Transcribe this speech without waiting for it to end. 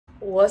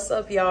What's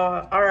up,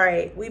 y'all? All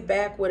right, we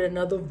back with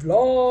another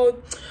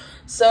vlog.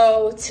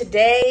 So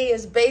today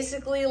is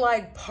basically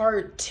like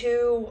part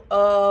 2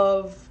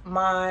 of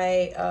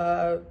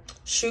my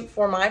shoot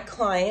for my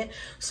client.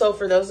 So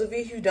for those of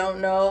you who don't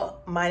know,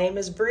 my name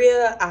is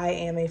Bria. I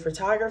am a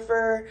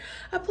photographer.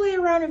 I play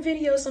around in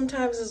videos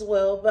sometimes as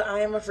well, but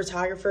I am a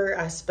photographer.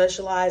 I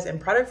specialize in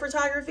product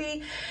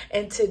photography.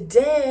 And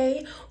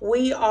today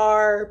we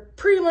are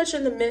pretty much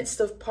in the midst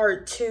of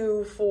part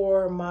 2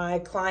 for my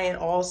client,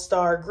 All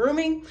Star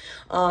Grooming.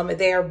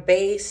 They are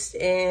based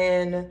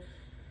in,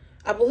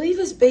 I believe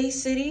it's Bay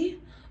City,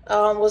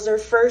 was their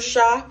first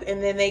shop.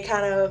 And then they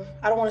kind of,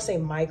 I don't want to say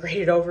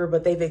migrated over,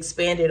 but they've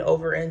expanded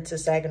over into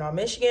Saginaw,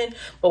 Michigan.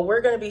 But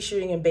we're going to be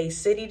shooting in Bay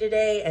City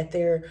today at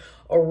their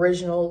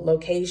original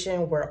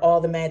location where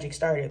all the magic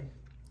started.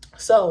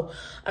 So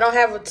I don't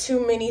have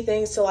too many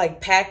things to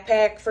like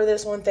pack for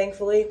this one,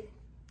 thankfully.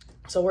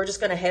 So we're just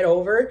going to head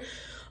over.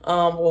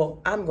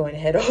 Well, I'm going to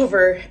head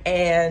over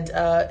and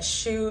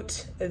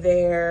shoot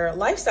their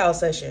lifestyle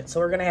session. So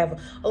we're going to have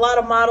a lot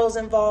of models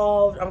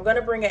involved. I'm going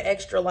to bring an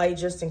extra light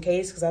just in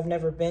case because I've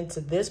never been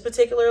to this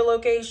particular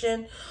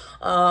location.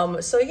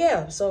 So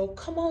yeah, so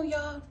come on,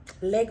 y'all.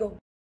 Lego.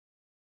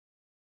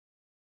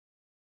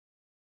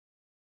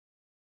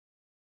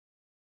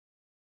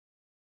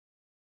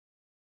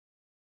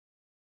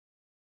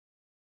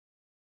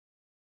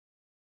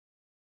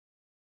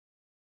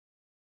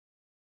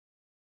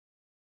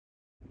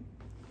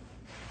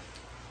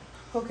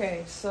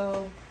 Okay,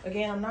 so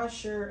again, I'm not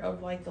sure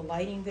of like the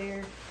lighting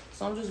there,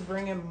 so I'm just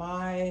bringing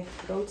my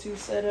go-to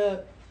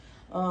setup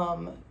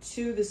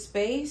to the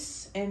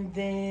space, and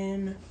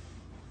then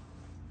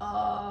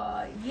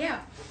yeah,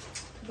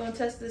 I'm gonna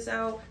test this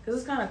out because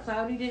it's kind of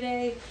cloudy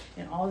today,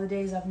 and all the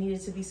days I've needed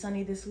to be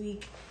sunny this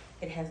week,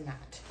 it has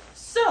not.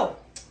 So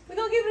we're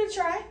gonna give it a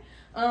try,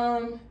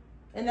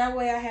 and that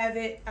way I have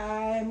it.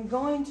 I'm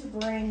going to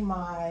bring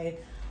my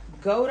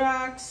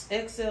Godox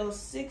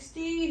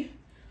XL60.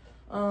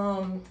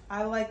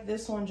 I like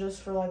this one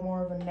just for like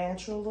more of a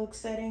natural look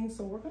setting.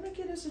 So we're gonna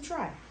give this a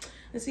try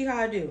and see how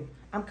I do.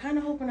 I'm kind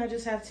of hoping I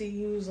just have to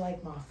use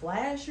like my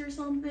flash or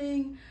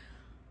something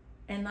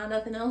and not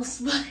nothing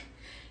else, but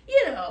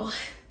you know,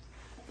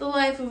 the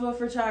life of a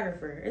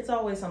photographer, it's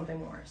always something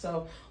more.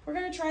 So we're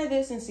gonna try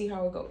this and see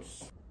how it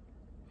goes.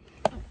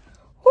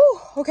 Whew,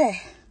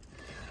 okay.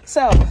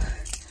 So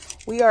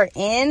we are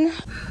in.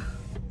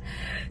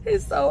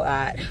 It's so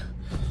hot.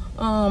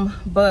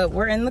 But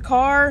we're in the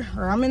car,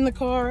 or I'm in the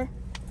car,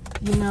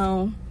 you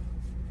know,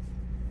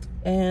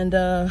 and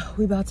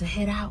we about to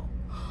head out.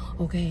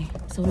 Okay,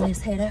 so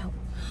let's head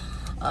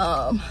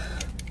out.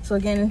 So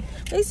again,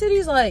 Bay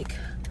City's like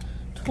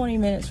 20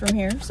 minutes from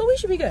here, so we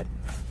should be good.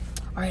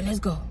 All right, let's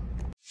go.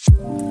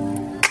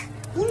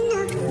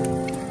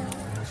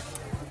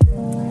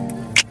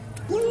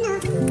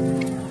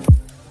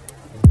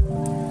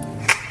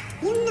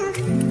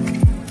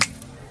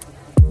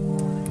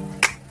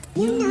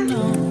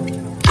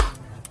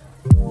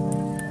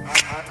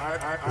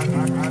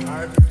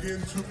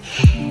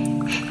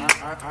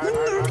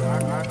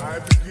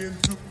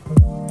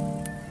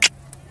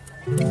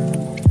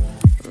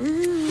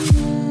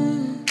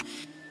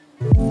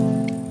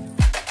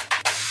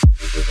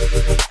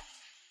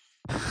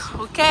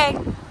 Okay,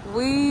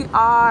 we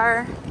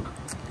are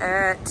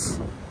at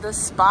the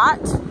spot,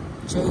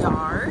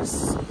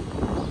 JR's.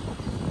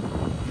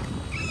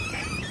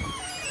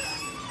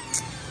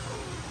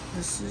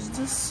 This is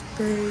the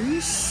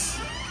space.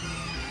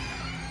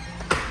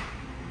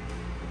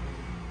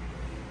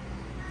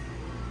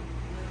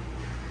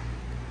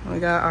 We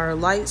got our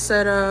light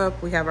set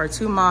up. We have our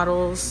 2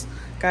 models.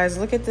 Guys,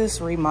 look at this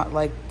remodel.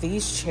 Like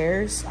these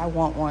chairs, I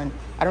want one.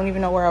 I don't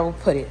even know where I will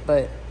put it,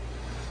 but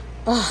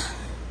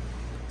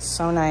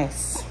so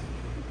nice.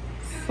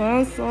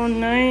 So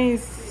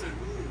nice.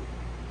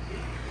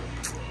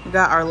 We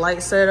got our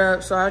light set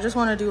up. So I just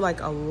want to do like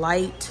a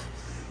light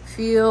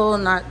feel,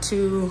 not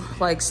too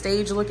like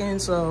stage looking.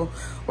 So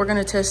we're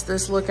gonna test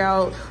this look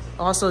out.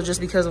 Also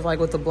just because of like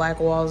with the black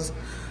walls,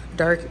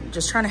 dark,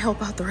 just trying to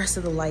help out the rest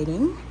of the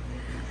lighting.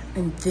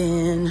 And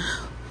then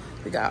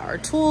we got our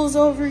tools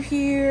over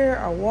here,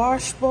 our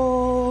wash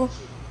bowl.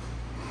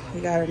 We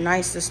got a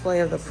nice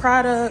display of the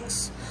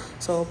products.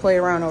 So we'll play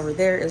around over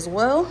there as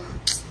well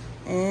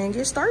and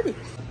get started.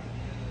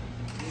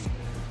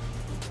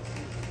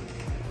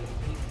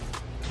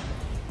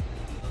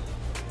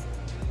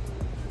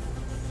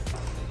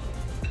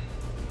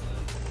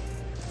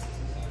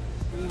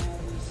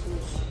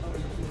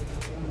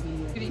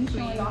 I'm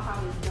showing y'all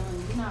how it's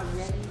done. You're not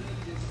ready.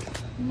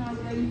 You're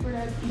not ready for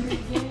that beard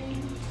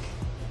game.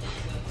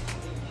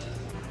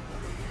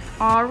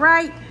 All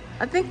right,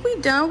 I think we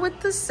done with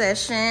the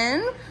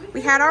session.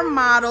 We had our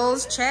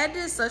models. Chad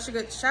did such a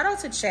good, shout out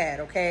to Chad,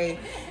 okay?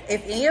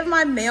 If any of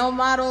my male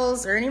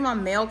models or any of my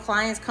male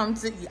clients come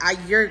to,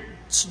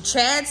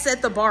 Chad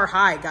set the bar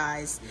high,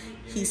 guys.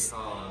 He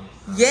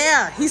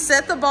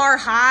set the bar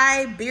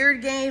high.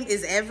 Beard game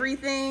is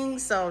everything.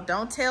 So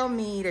don't tell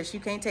me that you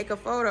can't take a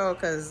photo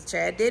because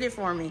Chad did it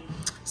for me.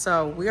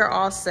 So we are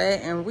all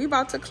set and we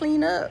about to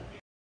clean up.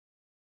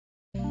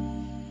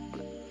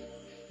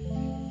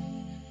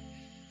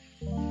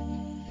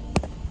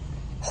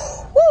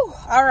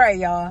 All right,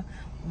 y'all,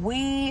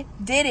 we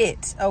did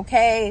it.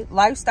 Okay,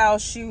 lifestyle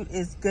shoot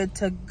is good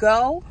to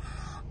go.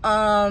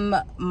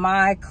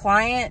 My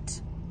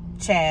client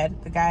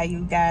Chad, the guy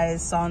you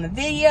guys saw in the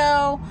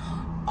video,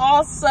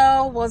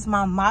 also was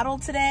my model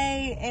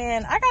today,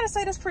 and I gotta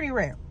say that's pretty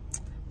rare.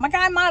 My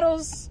guy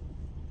models,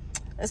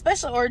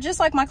 especially, or just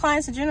like my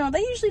clients in general,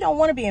 they usually don't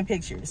want to be in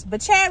pictures,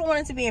 but Chad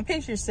wanted to be in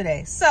pictures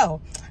today.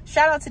 So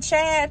shout out to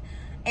Chad.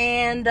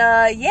 And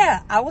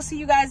yeah, I will see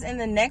you guys in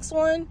the next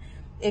one.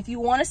 If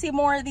you want to see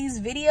more of these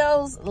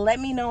videos, let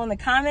me know in the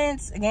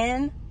comments.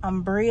 Again,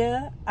 I'm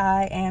Bria.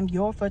 I am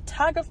your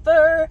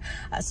photographer.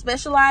 I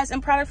specialize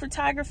in product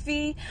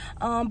photography,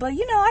 but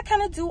you know, I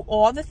kind of do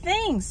all the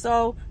things.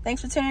 So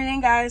thanks for tuning in,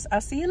 guys. I'll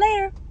see you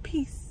later.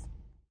 Peace.